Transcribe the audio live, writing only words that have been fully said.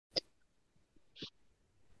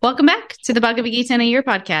Welcome back to the Bhagavad Gita in a Year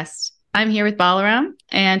podcast. I'm here with Balaram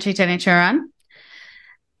and Chaitanya Charan,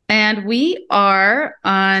 and we are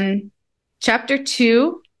on chapter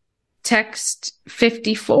 2, text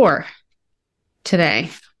 54 today.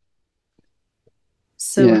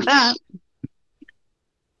 So with that,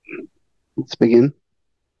 let's begin.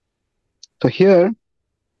 So here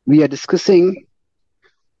we are discussing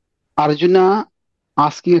Arjuna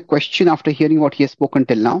asking a question after hearing what he has spoken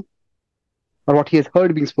till now, or what he has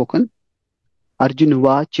heard being spoken. Arjuna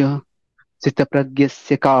vacha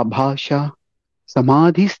sitapragyasya ka bhasha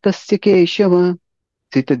samadhistasya keshava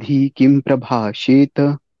sitadhi kim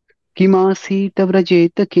prabhasheta kimasita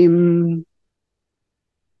vrajeta kim.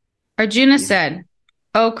 Arjuna said,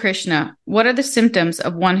 "O Krishna, what are the symptoms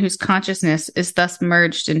of one whose consciousness is thus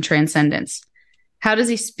merged in transcendence? How does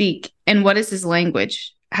he speak, and what is his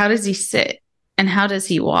language? How does he sit, and how does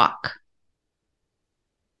he walk?"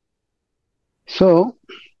 So,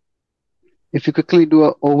 if you quickly do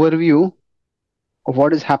an overview of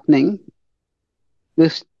what is happening,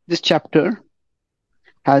 this chapter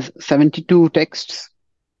has 72 texts,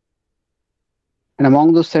 and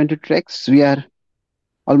among those 72 texts, we are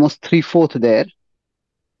almost 3/4 there.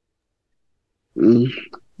 The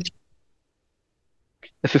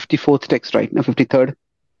 54th text right now, 53rd,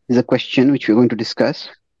 is a question which we're going to discuss,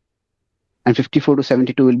 and 54 to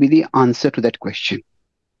 72 will be the answer to that question.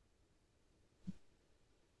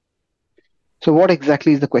 So what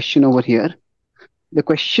exactly is the question over here? The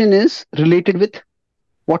question is related with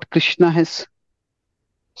what Krishna has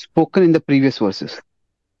spoken in the previous verses.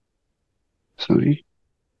 Sorry.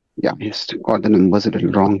 Yeah, yes, got the numbers a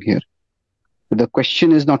little wrong here. But the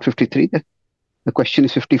question is not 53. The question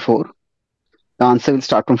is 54. The answer will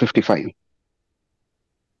start from 55.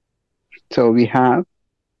 So we have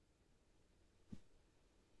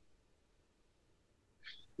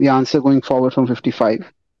the answer going forward from 55.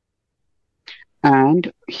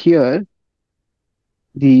 And here,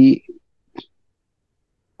 the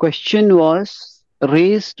question was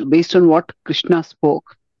raised based on what Krishna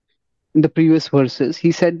spoke in the previous verses.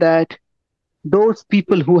 He said that those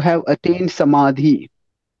people who have attained samadhi,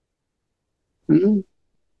 they're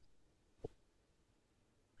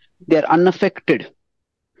unaffected.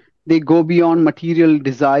 They go beyond material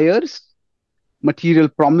desires, material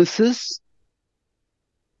promises,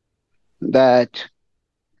 that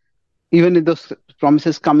even if those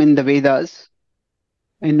promises come in the Vedas,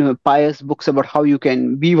 in pious books about how you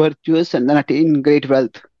can be virtuous and then attain great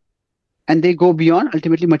wealth. And they go beyond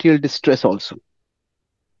ultimately material distress also.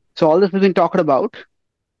 So all this has been talked about.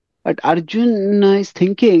 But Arjuna is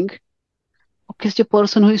thinking, okay, such a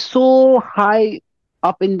person who is so high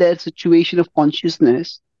up in their situation of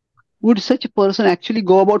consciousness, would such a person actually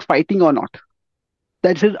go about fighting or not?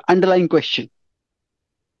 That's his underlying question.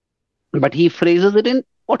 But he phrases it in,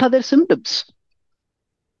 what are their symptoms?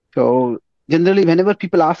 So generally, whenever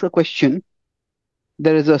people ask a question,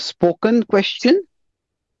 there is a spoken question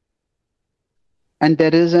and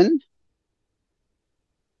there is an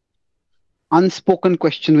unspoken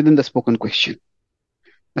question within the spoken question.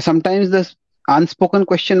 Sometimes the unspoken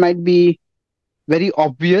question might be very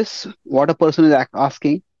obvious what a person is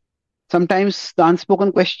asking. Sometimes the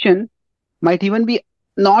unspoken question might even be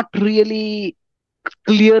not really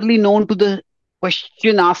clearly known to the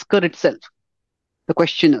question asker itself, the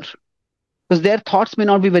questioner, because their thoughts may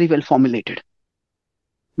not be very well formulated.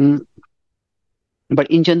 But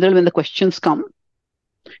in general, when the questions come,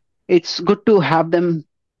 it's good to have them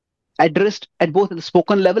addressed at both the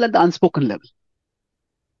spoken level and the unspoken level.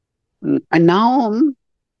 And now,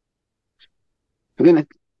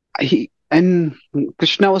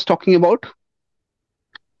 Krishna was talking about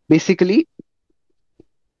basically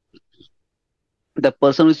the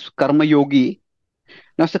person who is karma yogi.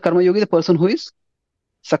 Now, the karma yogi, the person who is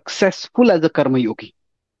successful as a karma yogi.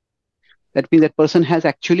 That means that person has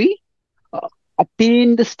actually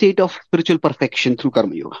attained the state of spiritual perfection through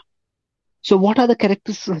karma yoga. So, what are the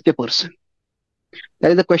characteristics of such a person?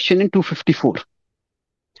 That is the question in 254.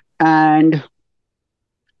 And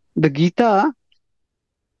the Gita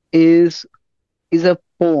is a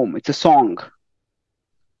poem, it's a song.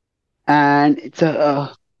 And it's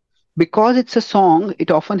because it's a song,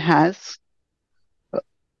 it often has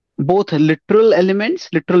both literal elements,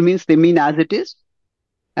 literal means they mean as it is,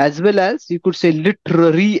 as well as you could say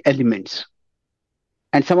literary elements.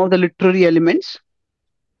 And some of the literary elements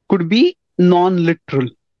could be non-literal.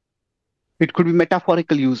 It could be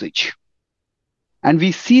metaphorical usage. And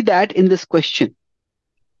we see that in this question.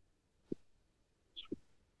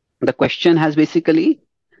 The question has basically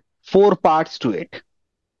 4 parts to it.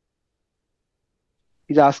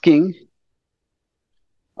 He's asking,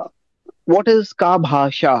 what is ka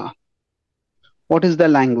bhasha? What is their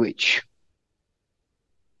language?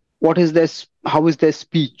 What is how is their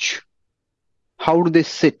speech? How do they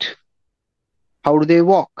sit? How do they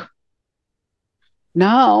walk?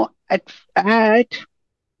 Now, at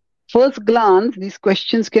first glance, these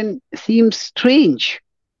questions can seem strange,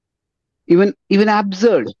 even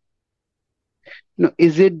absurd.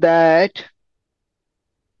 Is it that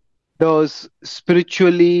those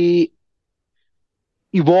spiritually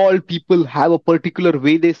evolved people have a particular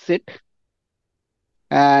way they sit?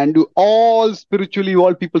 And do all spiritually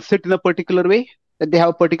evolved people sit in a particular way? That they have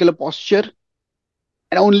a particular posture?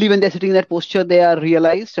 And only when they're sitting in that posture, they are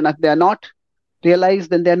realized. And if they are not realized,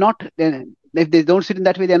 then they're not. Then if they don't sit in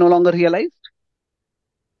that way, they are no longer realized.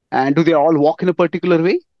 And do they all walk in a particular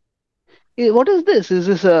way? What is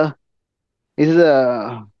this? Are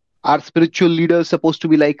spiritual leaders supposed to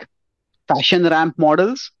be like fashion ramp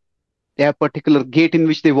models? They have particular gait in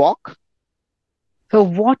which they walk. So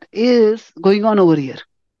what is going on over here?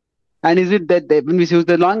 And is it that when we use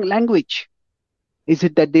the language, is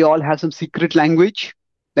it that they all have some secret language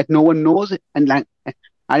that no one knows? And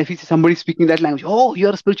if you see somebody speaking that language, oh,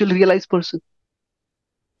 you're a spiritually realized person.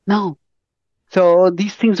 No. So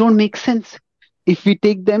these things don't make sense if we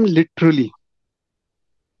take them literally.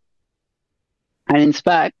 And in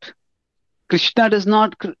fact, Krishna does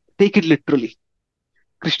not take it literally.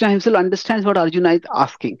 Krishna himself understands what Arjuna is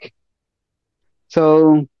asking.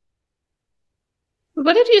 So,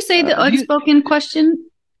 what did you say the unspoken question?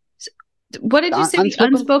 What did you say the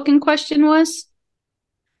unspoken question was?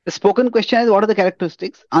 The spoken question is, what are the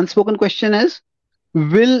characteristics? Unspoken question is,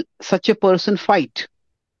 will such a person fight?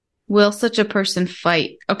 Will such a person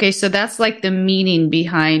fight? Okay, so that's like the meaning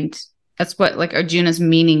behind, that's what like Arjuna's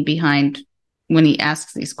meaning behind when he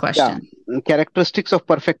asks these questions. Yeah, characteristics of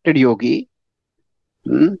perfected yogi.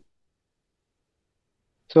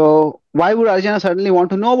 So why would Arjuna suddenly want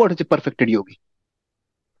to know what is a perfected yogi?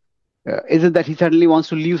 Is it that he suddenly wants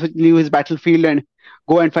to leave his battlefield and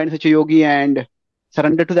go and find such a yogi and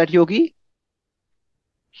surrender to that yogi?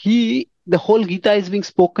 The whole Gita is being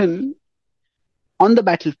spoken on the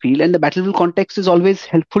battlefield, and the battlefield context is always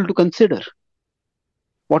helpful to consider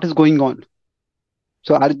what is going on.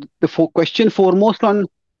 So the question foremost on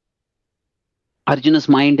Arjuna's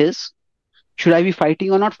mind is, should I be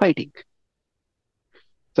fighting or not fighting?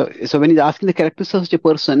 So when he's asking the characteristics of such a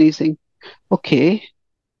person, he's saying, okay,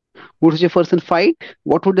 would such a person fight?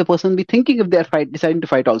 What would the person be thinking if they're deciding to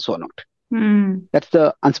fight also or not? That's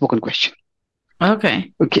the unspoken question.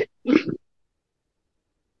 Okay.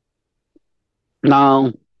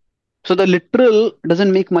 Now, so the literal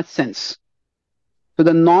doesn't make much sense. So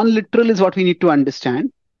the non-literal is what we need to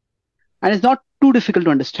understand. And it's not too difficult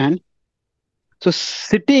to understand. So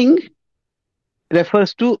sitting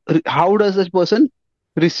refers to how does a person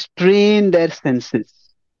restrain their senses.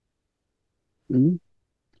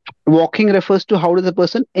 Walking refers to how does a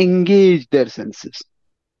person engage their senses.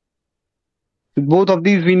 Both of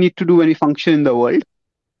these we need to do when we function in the world.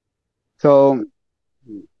 So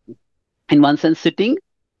in one sense, sitting,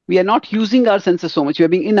 we are not using our senses so much, we are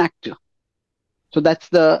being inactive. So it's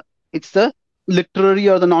the literary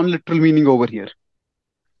or the non-literal meaning over here.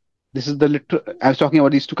 This is the literal. I was talking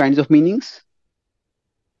about these two kinds of meanings.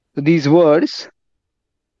 So these words,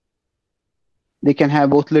 they can have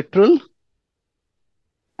both literal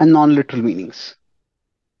and non-literal meanings.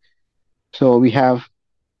 So we have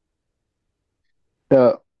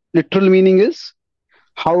the literal meaning is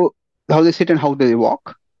how they sit and how they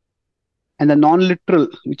walk. And the non-literal,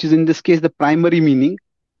 which is in this case the primary meaning,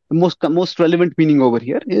 the most relevant meaning over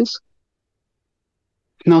here is,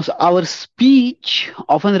 now our speech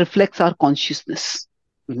often reflects our consciousness.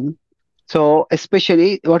 So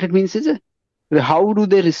especially what it means is, how do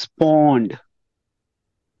they respond?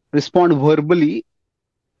 Respond verbally,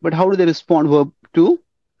 but how do they respond to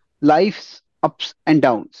life's ups and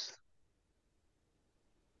downs?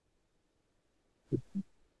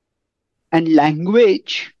 And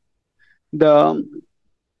language, the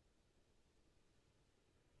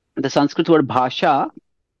Sanskrit word bhasha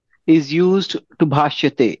is used to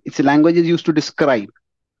bhashyate. It's a language is used to describe.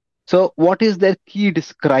 So what is their key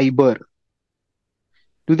describer?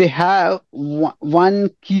 Do they have one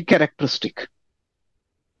key characteristic?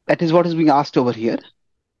 That is what is being asked over here.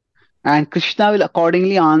 And Krishna will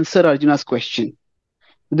accordingly answer Arjuna's question.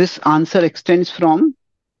 This answer extends from,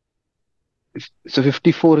 so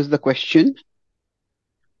 54 is the question.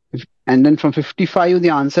 And then from 55, the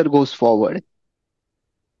answer goes forward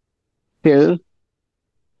till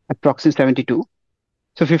approximately 72.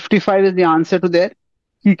 So 55 is the answer to their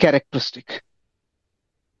key characteristic.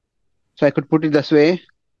 So I could put it this way,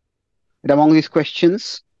 that among these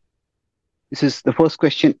questions, This is the first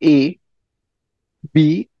question, A,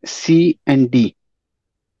 B, C, and D.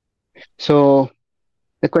 So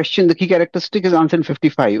the question, the key characteristic is answered in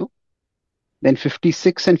 55. Then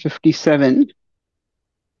 56 and 57,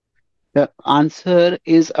 the answer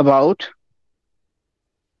is about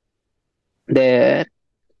their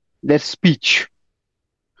speech.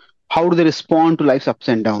 How do they respond to life's ups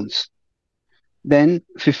and downs? Then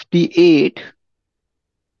 58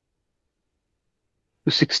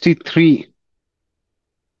 to 63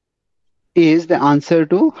 is the answer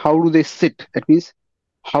to how do they sit. That means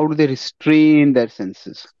how do they restrain their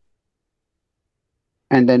senses.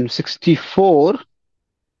 And then 64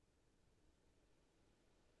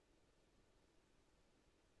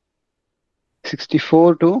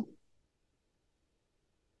 to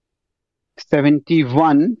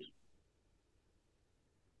 71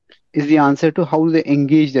 is the answer to how they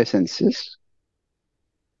engage their senses.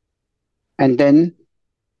 And then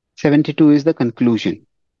 72 is the conclusion.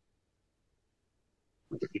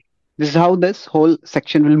 This is how this whole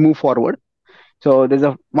section will move forward. So there's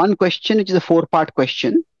one question which is a 4-part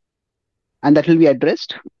question, and that will be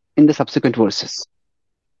addressed in the subsequent verses.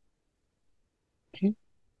 Okay.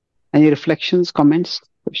 Any reflections, comments,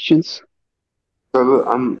 questions?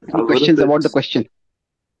 I'm questions about the question?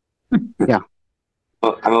 Yeah.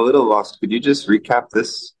 I'm a little lost. Could you just recap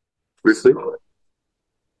this briefly?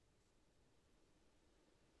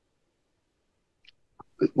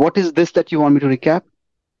 What is this that you want me to recap?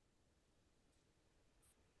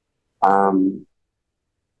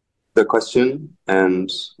 The question and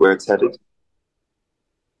where it's headed.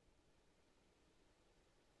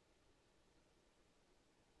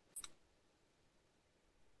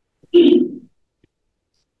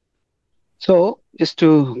 So, just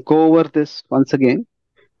to go over this once again,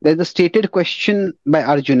 there's a stated question by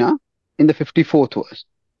Arjuna in the 54th verse.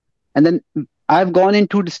 And then I've gone in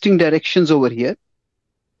two distinct directions over here.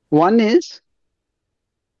 One is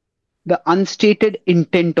the unstated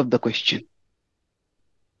intent of the question.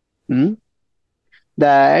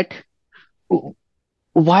 That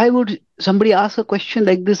why would somebody ask a question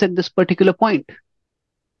like this at this particular point?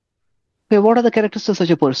 Okay, what are the characteristics of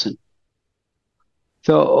such a person?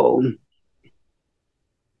 So,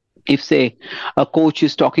 if say a coach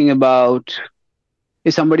is talking about,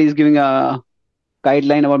 if somebody is giving a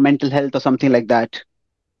guideline about mental health or something like that,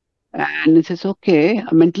 and it says, okay,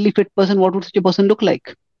 a mentally fit person, what would such a person look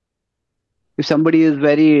like? If somebody is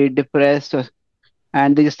very depressed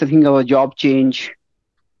and they're just thinking of a job change,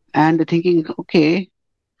 and they're thinking, okay,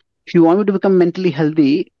 if you want me to become mentally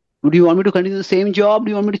healthy, would you want me to continue the same job?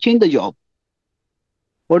 Do you want me to change the job?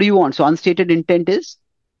 What do you want? So unstated intent is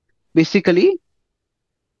basically,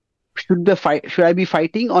 should I be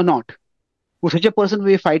fighting or not? Would such a person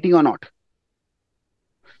be fighting or not?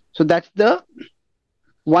 So that's the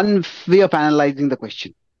one way of analyzing the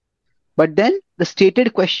question. But then the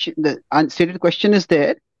stated question, the unstated question is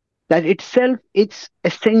there, that itself, its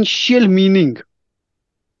essential meaning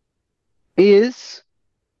is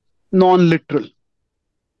non-literal.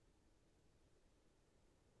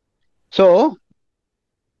 So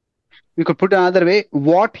we could put another way,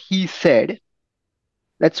 what he said,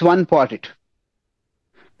 that's one part it.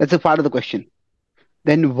 That's a part of the question.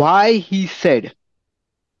 Then why he said,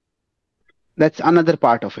 that's another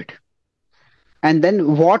part of it. And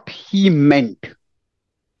then what he meant,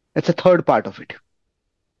 that's a third part of it.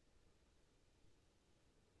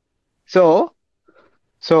 So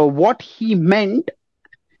what he meant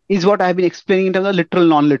is what I've been explaining in terms of literal,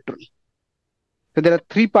 non-literal. So there are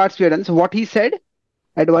 3 parts we have done. So what he said,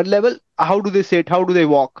 at what level, how do they say it, how do they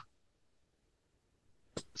walk?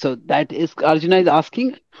 So that is, Arjuna is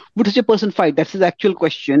asking, would such a person fight? That's his actual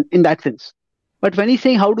question in that sense. But when he's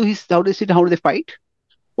saying how do they sit, how do they fight?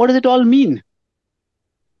 What does it all mean?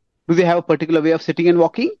 Do they have a particular way of sitting and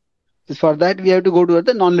walking? So for that, we have to go to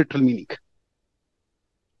the non-literal meaning.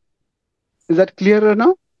 Is that clearer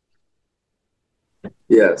now?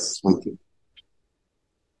 Yes. Thank you.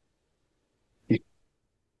 Okay.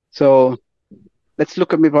 So let's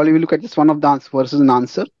look at, we'll look at just one of the verses and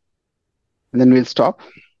answer, and then we'll stop.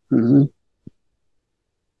 Shri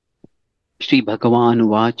Bhagavan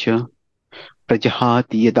Uvacha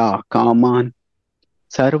Prajahati Yada Kaman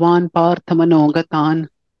Sarvan Parthamanogataan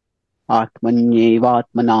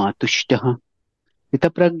Atmanyevatmana Tushtaha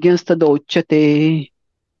Hitapragyastadochate.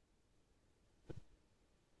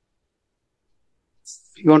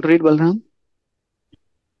 You want to read, Balram?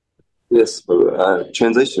 Yes.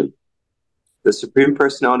 Translation. The Supreme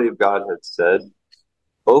Personality of Godhead said,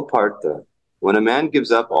 O Partha, when a man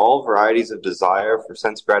gives up all varieties of desire for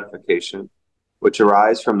sense gratification, which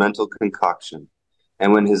arise from mental concoction,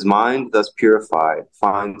 And when his mind, thus purified,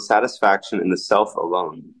 finds satisfaction in the self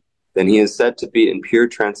alone, then he is said to be in pure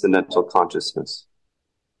transcendental consciousness.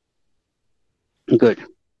 Good.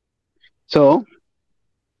 So,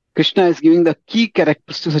 Krishna is giving the key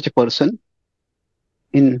characteristics of such a person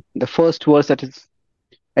in the first verse that is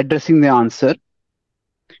addressing the answer.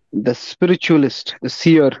 The spiritualist, the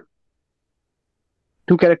seer.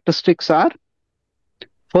 Two characteristics are,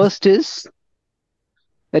 first is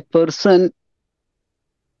that person,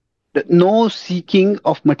 no seeking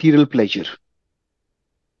of material pleasure.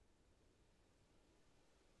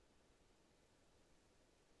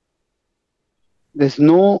 There's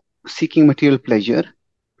no seeking material pleasure.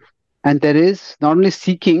 And there is not only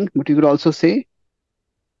seeking, but you could also say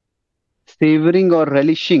savoring or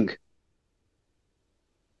relishing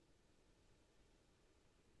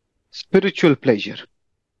spiritual pleasure.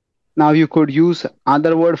 Now you could use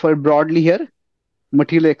other word for it broadly here.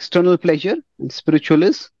 Material external pleasure, and spiritual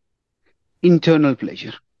is internal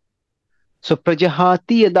pleasure. So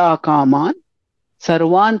prajahati yada kaman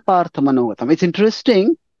sarvan partha manogatam. It's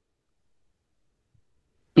interesting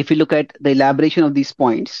if you look at the elaboration of these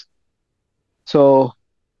points. So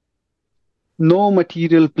no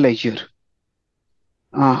material pleasure.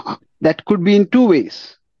 That could be in two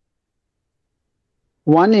ways.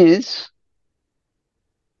 One is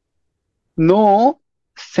no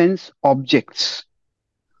sense objects,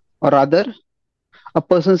 or rather, a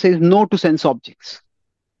person says no to sense objects.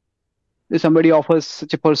 If somebody offers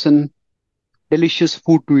such a person delicious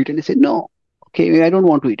food to eat, and they say, no, okay, I don't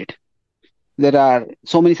want to eat it. There are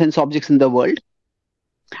so many sense objects in the world,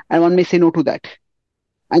 and one may say no to that.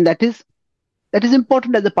 And that is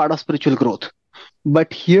important as a part of spiritual growth.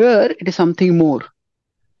 But here it is something more.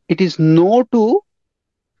 It is no to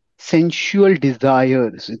sensual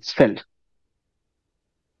desires itself.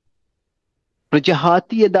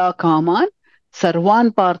 Prajahati yada kaman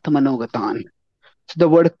sarvan partha manogatan. So the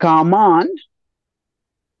word kaman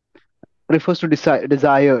refers to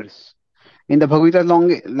desires. In the Bhagavad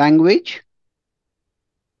Gita language,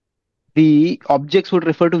 the objects would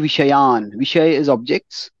refer to Vishayan. Vishaya is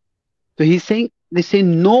objects. So he's saying, they say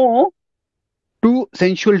no to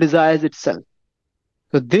sensual desires itself.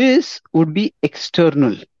 So this would be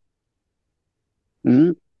external.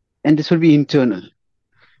 And this would be internal.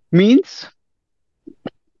 Means,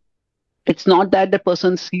 it's not that the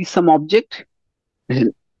person sees some object,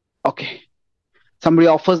 okay, somebody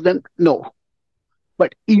offers them, no.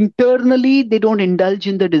 But internally, they don't indulge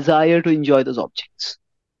in the desire to enjoy those objects.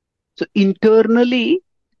 So internally,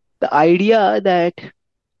 the idea that,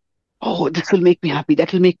 oh, this will make me happy,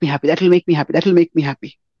 that will make me happy, that will make me happy, that will make me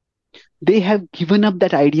happy. They have given up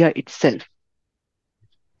that idea itself.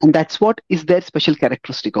 And that's what is their special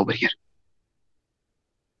characteristic over here.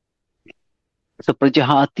 So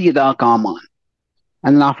prajahati yada kaman.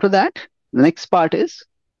 And then after that, the next part is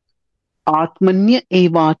atmanya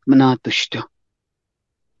evatmana tushta.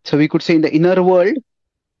 So we could say in the inner world,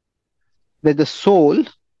 there's the soul,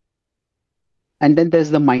 and then there's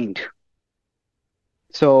the mind.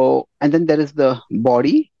 So, and then there is the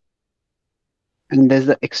body, and there's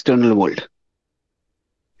the external world.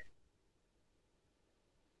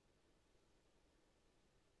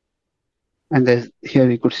 And there's, here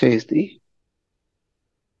we could say is the,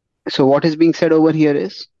 so what is being said over here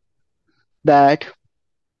is that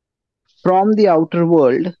from the outer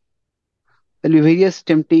world, there will be various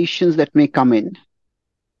temptations that may come in.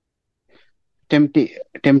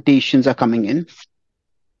 Temptations are coming in.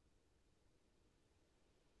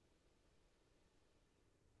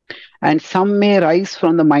 And some may rise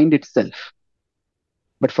from the mind itself.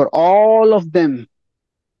 But for all of them,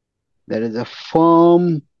 there is a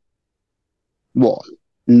firm wall.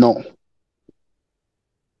 No.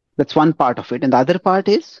 That's one part of it. And the other part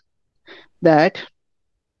is that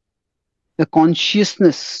the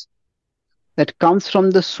consciousness that comes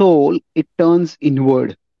from the soul, it turns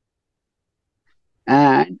inward.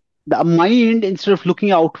 And the mind, instead of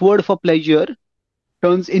looking outward for pleasure,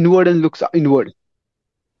 turns inward and looks inward.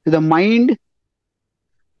 So the mind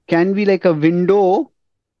can be like a window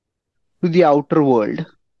to the outer world.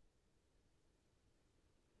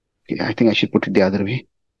 Okay, I think I should put it the other way,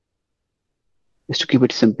 just to keep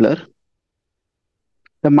it simpler.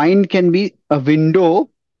 The mind can be a window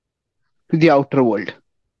to the outer world.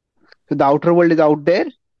 So the outer world is out there,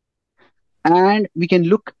 and we can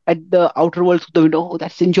look at the outer world through the window. Oh,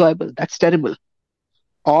 that's enjoyable. That's terrible.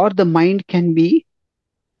 Or the mind can be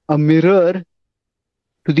a mirror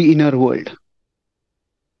to the inner world.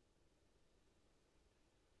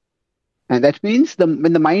 And that means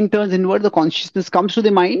when the mind turns inward, the consciousness comes to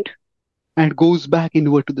the mind and goes back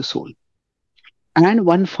inward to the soul. And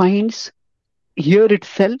one finds here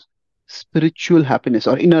itself spiritual happiness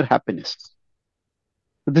or inner happiness.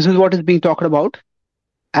 This is what is being talked about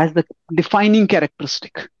as the defining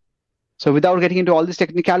characteristic. So without getting into all these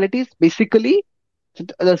technicalities, basically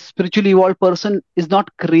the spiritually evolved person is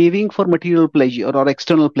not craving for material pleasure or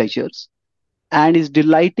external pleasures and is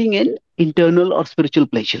delighting in internal or spiritual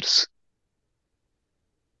pleasures.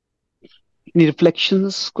 Any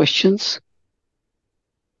reflections, questions?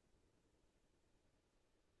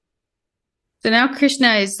 So now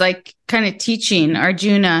Krishna is like kind of teaching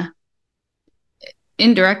Arjuna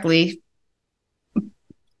indirectly,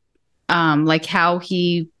 like how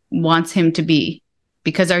he wants him to be,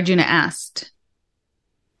 because Arjuna asked,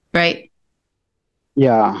 right?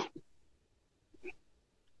 Yeah.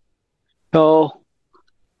 So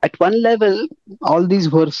at one level, all these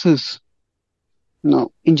verses,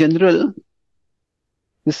 in general,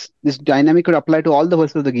 this dynamic could apply to all the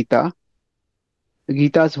verses of the Gita. The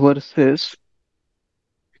Gita's verses,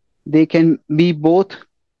 they can be both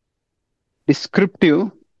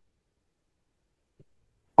descriptive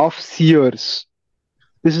of seers.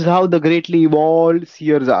 This is how the greatly evolved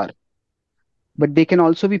seers are. But they can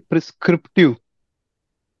also be prescriptive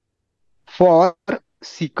for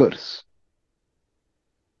seekers.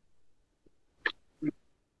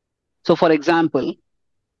 So, for example,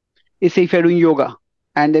 if you're doing yoga,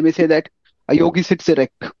 and they may say that a yogi sits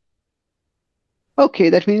erect. Okay,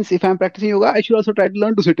 that means if I'm practicing yoga, I should also try to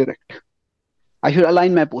learn to sit erect. I should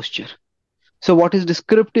align my posture. So, what is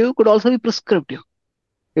descriptive could also be prescriptive.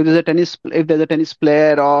 If there's a tennis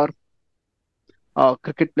player or a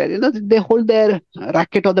cricket player, they hold their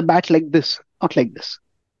racket or the bat like this, not like this.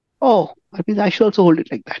 Oh, that means I should also hold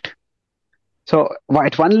it like that. So,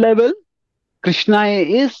 at one level, Krishna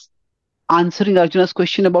is answering Arjuna's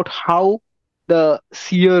question about how the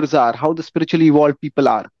seers are, how the spiritually evolved people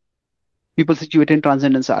are, people situated in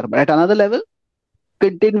transcendence are. But at another level,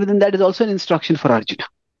 contained within that is also an instruction for Arjuna.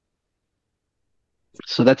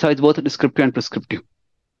 So that's how it's both descriptive and prescriptive.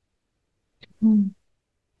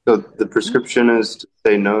 So the prescription is to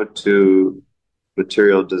say no to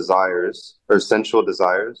material desires or sensual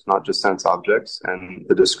desires, not just sense objects, and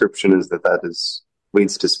the description is that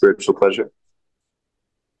leads to spiritual pleasure.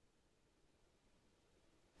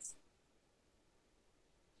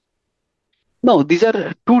 No, these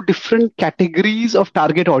are two different categories of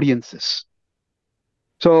target audiences.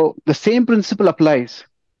 So the same principle applies.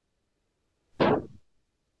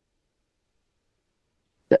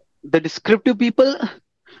 The descriptive people,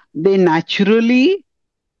 they naturally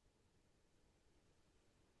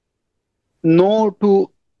no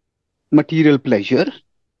to material pleasure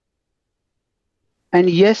and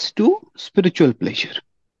yes to spiritual pleasure.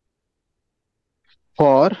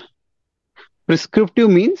 For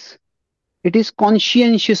prescriptive means it is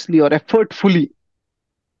conscientiously or effortfully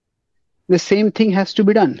the same thing has to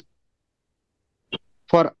be done.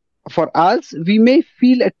 For us, we may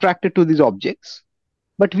feel attracted to these objects,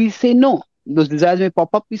 but we say no. Those desires may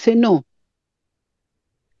pop up, we say no.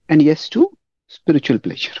 And yes to spiritual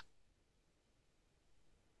pleasure.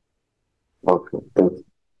 Okay, thank you.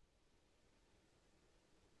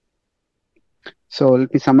 So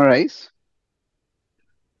let me summarize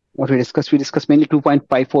what we discussed. We discussed mainly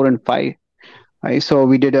 2.54 and 5. Right? So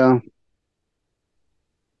we did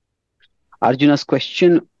Arjuna's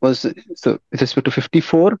question was so with respect to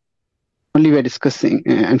 54. Only we are discussing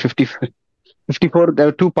and 54. There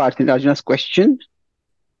are two parts in Arjuna's question.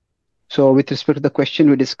 So with respect to the question,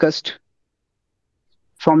 we discussed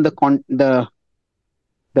from the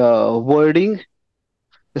wording,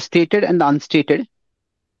 the stated and the unstated.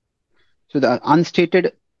 So the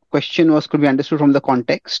unstated question could be understood from the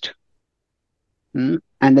context. And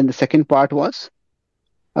then the second part was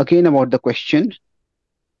again about the question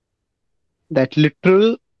that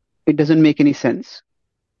literal, it doesn't make any sense.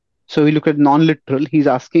 So we look at non-literal. He's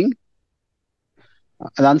asking,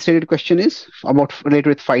 the unstated question is related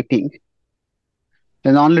with fighting.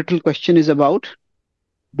 The non-literal question is about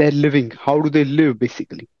their living. How do they live,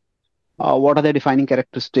 basically? What are their defining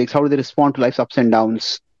characteristics? How do they respond to life's ups and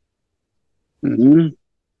downs? And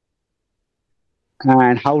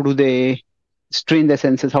how do they strain their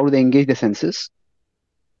senses? How do they engage their senses?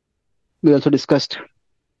 We also discussed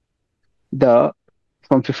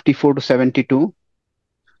from 54 to 72,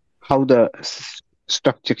 how the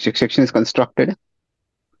section is constructed,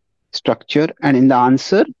 structure, and in the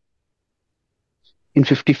answer, in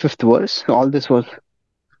 55th verse, all this was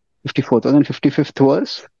 54th and 55th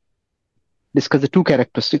verse, discuss the two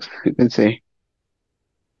characteristics. You can say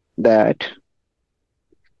that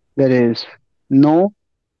there is no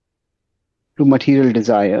to material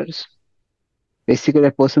desires. Basically,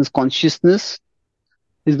 a person's consciousness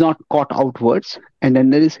is not caught outwards. And then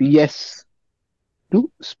there is yes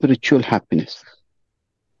to spiritual happiness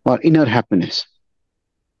or inner happiness.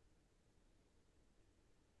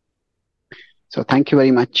 So thank you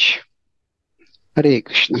very much. Hare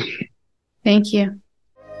Krishna. Thank you.